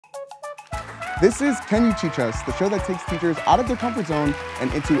This is Can You Teach Us, the show that takes teachers out of their comfort zone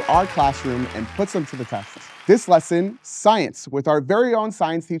and into our classroom and puts them to the test. This lesson, science, with our very own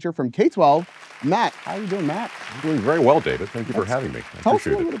science teacher from K12, Matt. How are you doing, Matt? I'm doing very well, David. Thank you for having me. Tell us a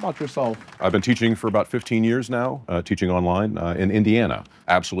little bit about yourself. I've been teaching for about 15 years now, teaching online in Indiana.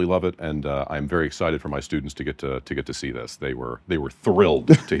 Absolutely love it, and I'm very excited for my students to get to see this. They were thrilled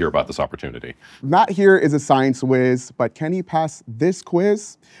to hear about this opportunity. Matt here is a science whiz, but can he pass this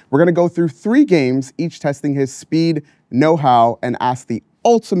quiz? We're going to go through 3 games, each testing his speed, know-how, and ask the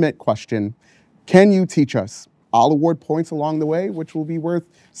ultimate question: can you teach us? I'll award points along the way, which will be worth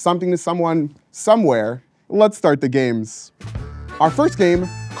something to someone somewhere. Let's start the games. Our first game,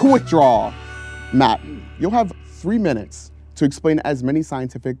 Quick Draw. Matt, you'll have 3 minutes to explain as many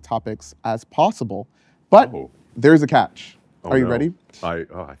scientific topics as possible, but there's a catch. Are you ready?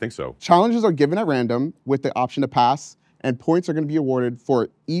 I think so. Challenges are given at random with the option to pass, and points are going to be awarded for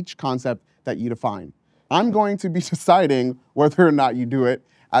each concept that you define. I'm going to be deciding whether or not you do it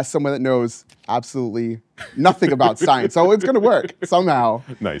as someone that knows absolutely nothing about science. So it's going to work somehow.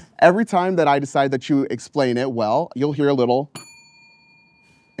 Nice. Every time that I decide that you explain it well, you'll hear a little,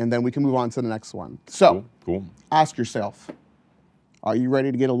 and then we can move on to the next one. So, cool. Ask yourself, are you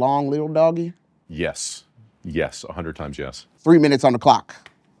ready to get along, little doggy? Yes. Yes, 100 times yes. 3 minutes on the clock.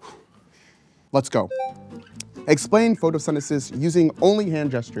 Let's go. Explain photosynthesis using only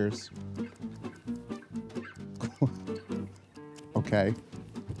hand gestures. Okay.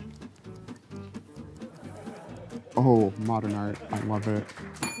 Oh, modern art, I love it.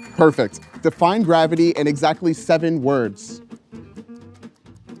 Perfect. Define gravity in exactly 7 words.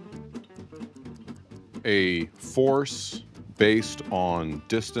 A force based on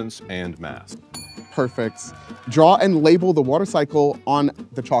distance and mass. Perfect. Draw and label the water cycle on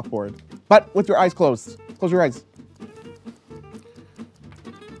the chalkboard, but with your eyes closed. Close your eyes.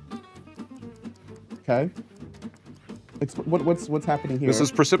 Okay. What's happening here? This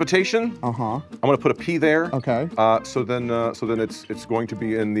is precipitation. Uh-huh. I'm going to put a P there. Okay. So then it's going to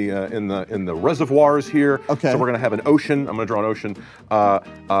be in the reservoirs here. Okay. So we're going to have an ocean. I'm going to draw an ocean.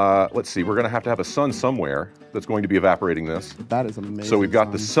 Let's see. We're going to have a sun somewhere that's going to be evaporating this. That is amazing. So we've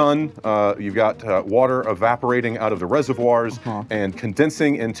got the sun. You've got water evaporating out of the reservoirs and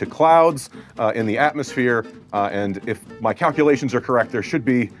condensing into clouds in the atmosphere. And if my calculations are correct, there should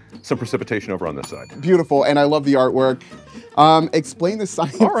be some precipitation over on this side. Beautiful, and I love the artwork. Explain the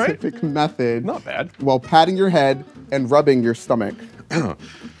scientific method. Not bad. While patting your head and rubbing your stomach.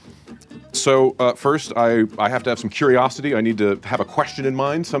 So first, I have to have some curiosity. I need to have a question in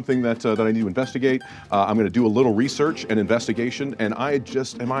mind, something that I need to investigate. I'm going to do a little research and investigation. And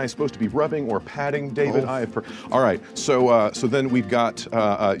am I supposed to be rubbing or patting, David? All right. So then we've got.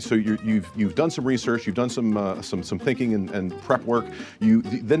 So you've done some research. You've done some thinking and prep work. You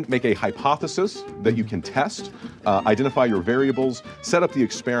then make a hypothesis that you can test. Identify your variables. Set up the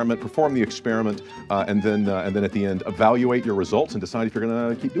experiment. Perform the experiment. And then at the end, evaluate your results and decide if you're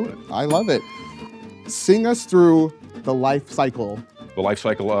going to keep doing it. I love it. Sing us through the life cycle. The life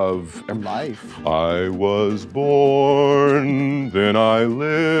cycle of life. I was born, then I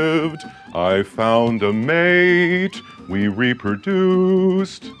lived, I found a mate, we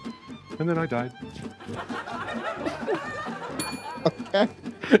reproduced, and then I died. Okay.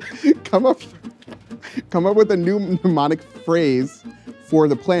 Come up with a new mnemonic phrase for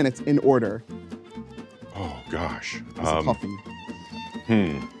the planets in order. Oh gosh. It's a toughie.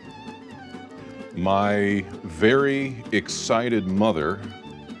 My very excited mother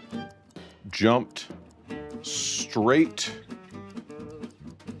jumped straight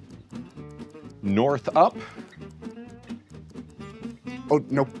north up. Oh,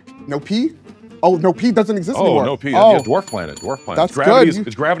 no P? Oh, no P doesn't exist anymore. Oh, no P. Oh. Yeah, dwarf planet. That's gravity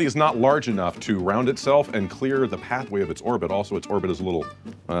good. Gravity is not large enough to round itself and clear the pathway of its orbit. Also, its orbit is a little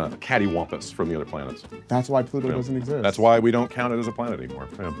cattywampus from the other planets. That's why Pluto doesn't exist. That's why we don't count it as a planet anymore.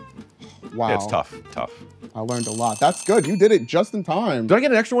 Yeah. Wow. Yeah, it's tough. I learned a lot. That's good. You did it just in time. Did I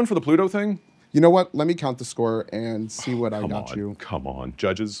get an extra one for the Pluto thing? You know what? Let me count the score and see what I got you. Come on,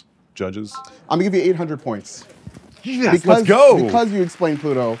 judges. I'm gonna give you 800 points. Yes, let's go. Because you explained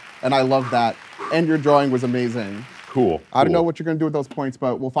Pluto, and I love that. And your drawing was amazing. Cool. I don't know what you're gonna do with those points,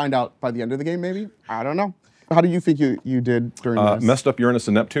 but we'll find out by the end of the game, maybe? I don't know. How do you think you did during this? Messed up Uranus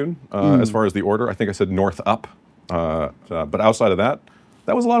and Neptune as far as the order. I think I said north up. But outside of that,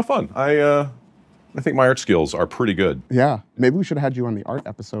 that was a lot of fun. I think my art skills are pretty good. Yeah, maybe we should have had you on the art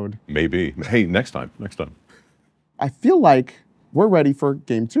episode. Maybe. Hey, next time. I feel like we're ready for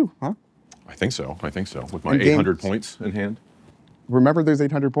game 2, huh? I think so, with my 800 points in hand. Remember, there's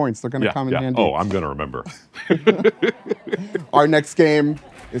 800 points. They're gonna come in handy. Oh, I'm gonna remember. Our next game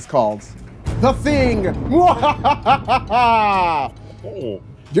is called the thing. Oh.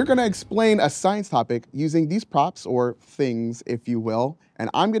 You're gonna explain a science topic using these props, or things, if you will,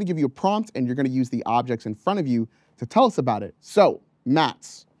 and I'm gonna give you a prompt and you're gonna use the objects in front of you to tell us about it. So,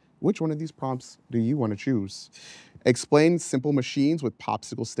 Matt, which one of these prompts do you wanna choose? Explain simple machines with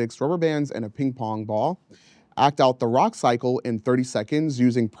popsicle sticks, rubber bands, and a ping pong ball. Act out the rock cycle in 30 seconds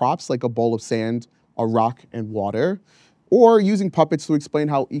using props like a bowl of sand, a rock, and water, or using puppets to explain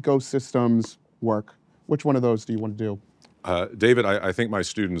how ecosystems work. Which one of those do you want to do? David, I think my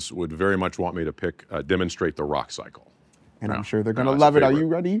students would very much want me to demonstrate the rock cycle. And I'm sure they're gonna love it. Are you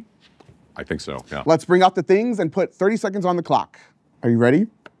ready? I think so, yeah. Let's bring out the things and put 30 seconds on the clock. Are you ready?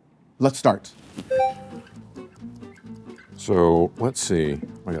 Let's start. So let's see,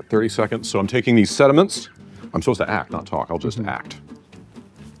 I got 30 seconds. So I'm taking these sediments. I'm supposed to act, not talk. I'll just act.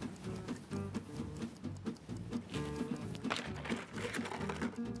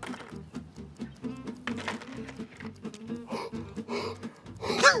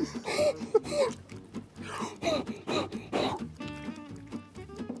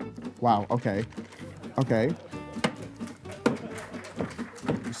 Wow, okay. Okay.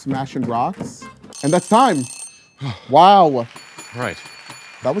 You're smashing rocks. And that's time. Wow. Right.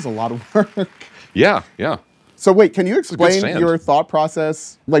 That was a lot of work. Yeah, yeah. So wait, can you explain your thought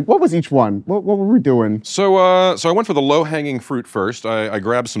process? Like, what was each one? What were we doing? So I went for the low-hanging fruit first. I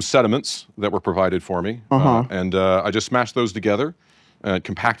grabbed some sediments that were provided for me, and I just smashed those together,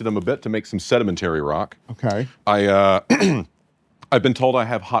 compacted them a bit to make some sedimentary rock. Okay. I've been told I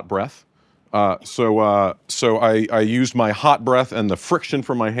have hot breath. So I used my hot breath and the friction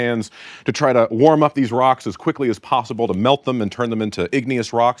from my hands to try to warm up these rocks as quickly as possible to melt them and turn them into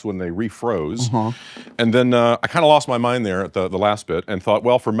igneous rocks when they refroze. And then I kind of lost my mind there at the last bit and thought,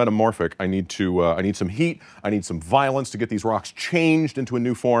 well, for metamorphic, I need some heat, I need some violence to get these rocks changed into a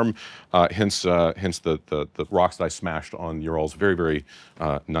new form. Hence the rocks that I smashed on your all's very, very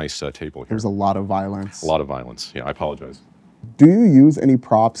nice table here. There's a lot of violence. A lot of violence. Yeah, I apologize. Do you use any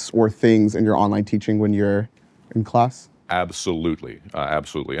props or things in your online teaching when you're in class? Absolutely,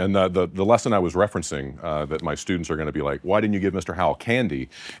 absolutely. And the lesson I was referencing that my students are going to be like, why didn't you give Mr. Howell candy,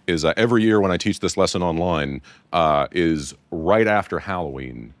 is every year when I teach this lesson online is right after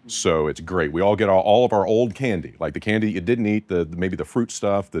Halloween. So it's great. We all get all of our old candy, like the candy you didn't eat, maybe the fruit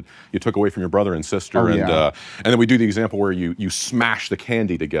stuff that you took away from your brother and sister. And then we do the example where you smash the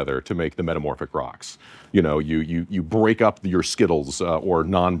candy together to make the metamorphic rocks. You know, you break up your Skittles or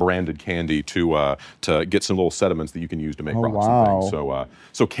non-branded candy to get some little sediments that you can use to make rocks and things.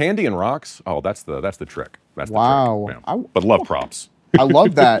 So candy and rocks, that's the trick. That's the trick. Yeah. But love props. I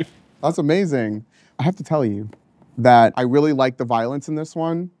love that. That's amazing. I have to tell you that I really like the violence in this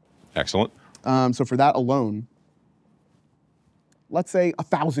one. Excellent. So for that alone, let's say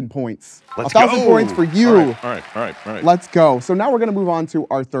 1,000 points. Let's 1,000 points for you. All right. Let's go. So now we're gonna move on to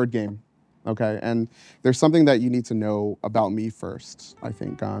our third game. Okay, and there's something that you need to know about me first, I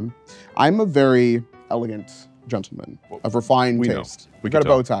think. I'm a very elegant gentleman of refined taste. We got a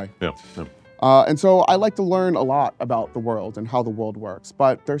bow tie. Yeah. And so I like to learn a lot about the world and how the world works,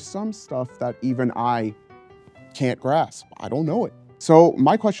 but there's some stuff that even I can't grasp. I don't know it. So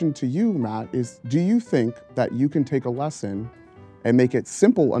my question to you, Matt, is do you think that you can take a lesson and make it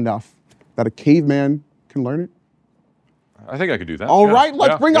simple enough that a caveman can learn it? I think I could do that. All right,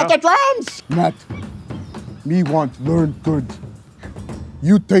 let's bring out the drums! Matt, me want learn good.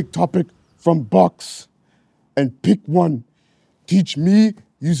 You take topic from box and pick one. Teach me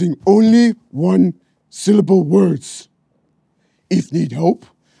using only one syllable words. If need help,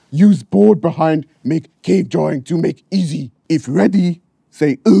 use board behind, make cave drawing to make easy. If ready,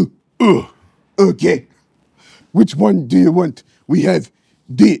 say okay. Which one do you want? We have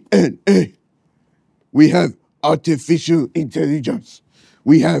DNA. We have artificial intelligence.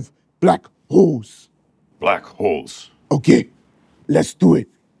 We have black holes. Black holes. Okay, let's do it.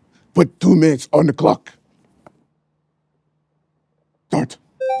 Put 2 minutes on the clock. Start.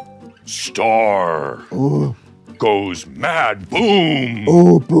 Star. Oh. Goes mad. Boom.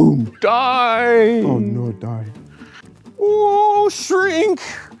 Oh, boom. Die. Oh, no, die. Oh, shrink.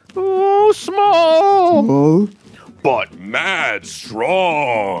 Oh, small. Oh. But mad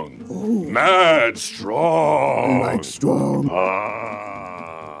strong. Oh. Mad strong. Like strong.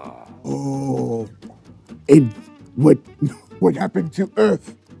 Ah. Oh. And what happened to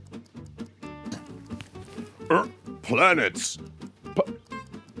Earth? Planets.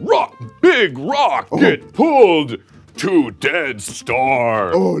 Rock, big rock, get pulled to dead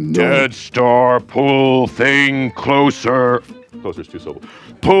star. Oh, no. Dead star, pull thing closer. Closer's too syllables.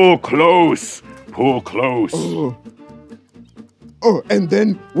 Pull close, pull close. Oh. Oh, and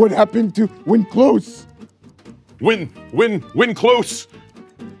then what happened to when close? When close.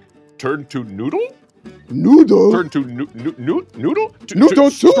 Turn to noodle? Noodle? Turn to noodle?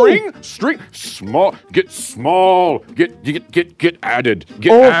 Noodle too. String. Small. Get added.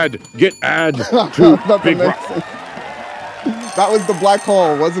 Get add to That's big rock. amazing. That was the black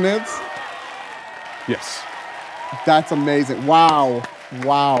hole, wasn't it? Yes. That's amazing. Wow.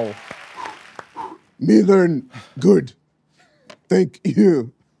 Me learn good. Thank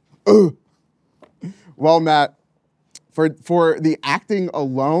you. Well, Matt, for the acting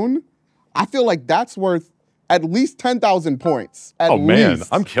alone, I feel like that's worth at least 10,000 points. At man, least.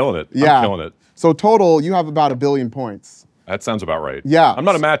 I'm killing it. Yeah. I'm killing it. So total, you have about 1 billion points. That sounds about right. Yeah. I'm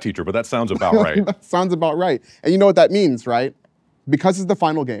not a math teacher, but that sounds about right. That sounds about right. And you know what that means, right? Because it's the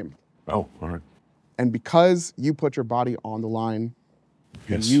final game. Oh, all right. And because you put your body on the line,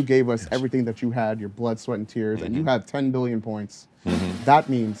 and you gave us everything that you had, your blood, sweat, and tears, and you have 10 billion points, that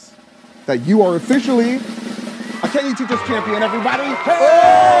means that you are officially a Can You Teach Us champion, everybody.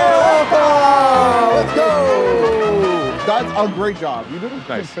 Hey! Let's go! That's a great job. You did a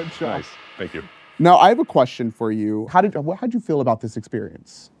good job. Nice. Thank you. Now, I have a question for you. How'd you feel about this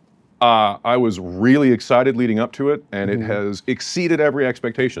experience? I was really excited leading up to it, and it has exceeded every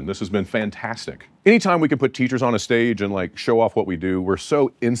expectation. This has been fantastic. Anytime we can put teachers on a stage and like show off what we do, we're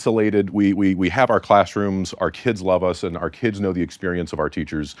so insulated. We have our classrooms, our kids love us, and our kids know the experience of our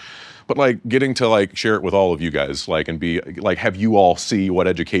teachers. But like getting to like share it with all of you guys, like and be like have you all see what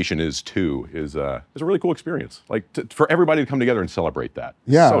education is too is a really cool experience. Like for everybody to come together and celebrate that.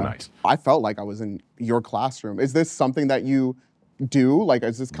 Yeah, so nice. I felt like I was in your classroom. Is this something that you do? Like,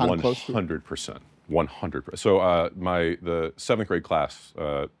 is this kind of close to? 100%. 100%. So the 7th grade class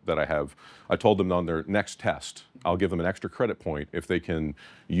that I have, I told them on their next test, I'll give them an extra credit point if they can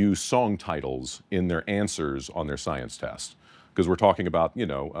use song titles in their answers on their science test. Because we're talking about, you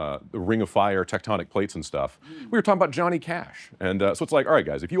know, the Ring of Fire, tectonic plates and stuff. We were talking about Johnny Cash. And so it's like, all right,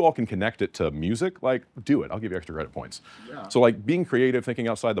 guys, if you all can connect it to music, like, do it. I'll give you extra credit points. Yeah. So like being creative, thinking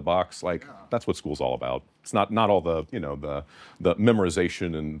outside the box, like that's what school's all about. It's not all the, you know, the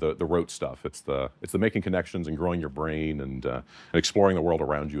memorization and the rote stuff. It's the making connections and growing your brain and exploring the world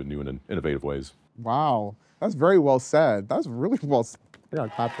around you in new and innovative ways. Wow, that's very well said. That's really well said. I gotta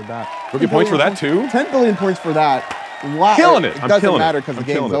clap for that. We'll get points for that too? 10 billion points for that. Wow. Killing it. It doesn't matter because the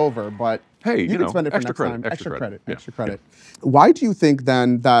game's over, but hey, you can spend it for next time. Extra credit. Extra credit. Why do you think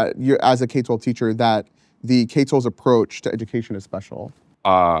then that you're, as a K12 teacher, that the K12's approach to education is special?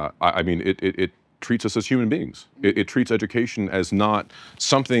 I mean, it treats us as human beings. It treats education as not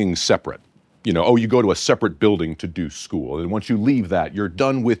something separate. You know, oh, you go to a separate building to do school, and once you leave that, you're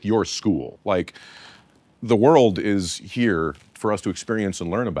done with your school. Like, the world is here for us to experience and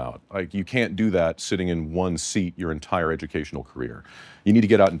learn about. Like, you can't do that sitting in one seat your entire educational career. You need to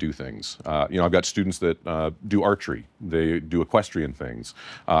get out and do things. You know, I've got students that do archery. They do equestrian things.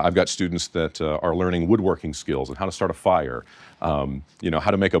 I've got students that are learning woodworking skills and how to start a fire. You know,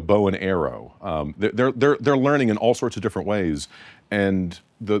 how to make a bow and arrow. They're learning in all sorts of different ways. And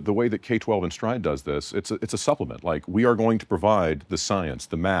the way that K12 and Stride does this, it's a supplement. Like, we are going to provide the science,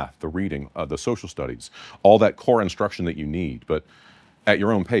 the math, the reading, the social studies, all that core instruction that you need, but at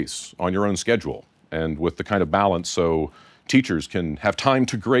your own pace, on your own schedule, and with the kind of balance so teachers can have time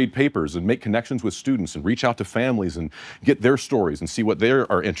to grade papers and make connections with students and reach out to families and get their stories and see what they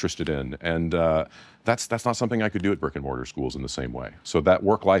are interested in. And that's not something I could do at brick and mortar schools in the same way. So that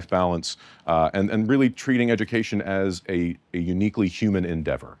work-life balance and really treating education as a uniquely human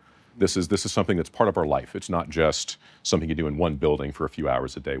endeavor. This is something that's part of our life. It's not just something you do in one building for a few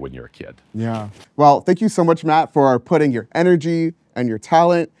hours a day when you're a kid. Yeah. Well, thank you so much, Matt, for putting your energy and your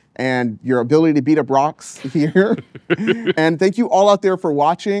talent and your ability to beat up rocks here. And thank you all out there for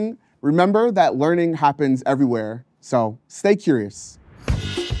watching. Remember that learning happens everywhere, so stay curious.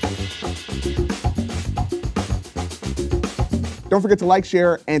 Don't forget to like,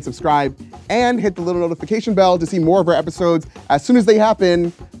 share, and subscribe, and hit the little notification bell to see more of our episodes as soon as they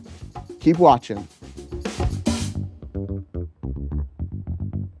happen. Keep watching.